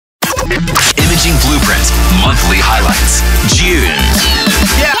Imaging Blueprint Monthly Highlights. June.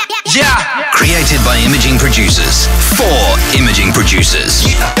 Yeah. Created by imaging producers for imaging producers.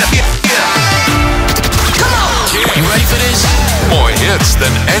 Come on. You ready for this? More hits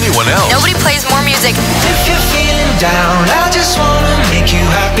than anyone else. Nobody plays more music. If you're feeling down, I just wanna make you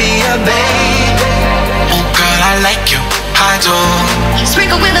happier, babe. Oh girl, I like you, I do.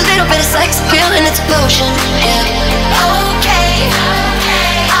 Sprinkle with a little bit of sex appeal and explosion. Yeah. Okay.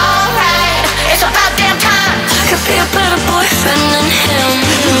 Alright. It's about damn time. I could be a better boyfriend than him.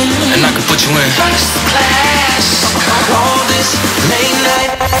 And I could put you in First class. All this late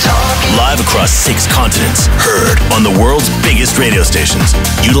night talking. Live across 6 continents, heard on the world's biggest radio stations.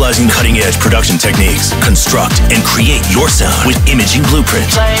 Utilizing cutting-edge production techniques, construct and create your sound with Imaging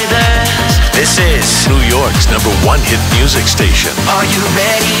Blueprint. Play this. This is New York's #1 hit music station. Are you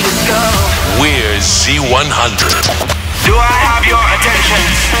ready to go? We're Z100. Do I have your attention?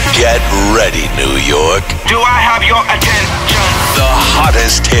 Get ready, New York. Do I have your attention? The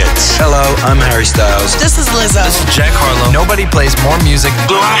hottest hits. Hello, I'm Harry Styles. This is Lizzo. This is Jack Harlow. Nobody plays more music.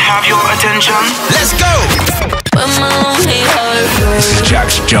 Do I have your attention? Let's go! This is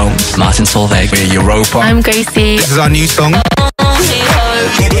Jax Jones. Martin Solveig. We're Europa. I'm Gracie. This is our new song.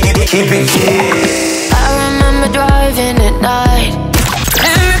 Keep it. I remember driving at night.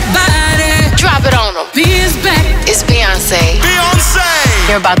 Everybody, Drop it on them. B is back. It's Beyonce. Beyonce!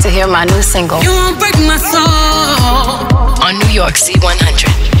 You're about to hear my new single You won't break my soul. on New York Z100.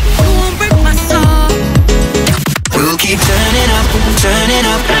 You won't break my soul. We'll keep turning up, turning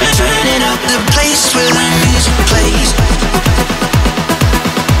up, turning up the place where the music plays.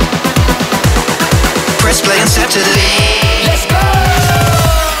 Press play and set to the beat. Let's go!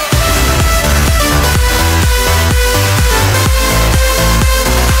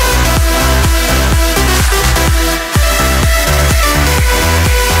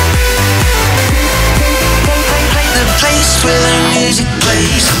 The place where the music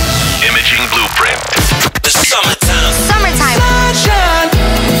plays. Imaging Blueprint. The summertime. Summertime.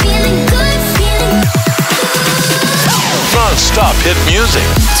 Feeling good, feeling Non-stop hit music.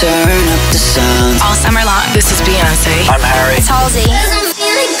 Turn up the sound. all summer long. This is Beyonce. I'm Harry. It's Halsey. I'm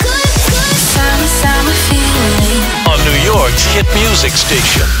feeling good, good. Summer feeling. On New York's hit music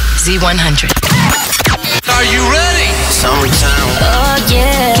station. Z100. Are you ready? Summertime. Oh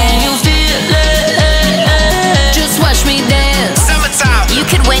yeah. Can you feel it? Just watch me dance. Summertime. You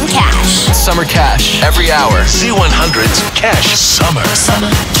could win cash. Summer cash. Every hour. Z100's Cash Summer.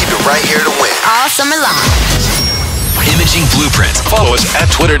 Keep it right here to win. All summer long. Imaging Blueprint. Follow us at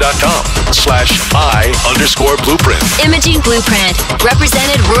twitter.com/I_Blueprint. Imaging Blueprint.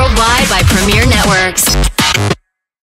 Represented worldwide by Premier Networks.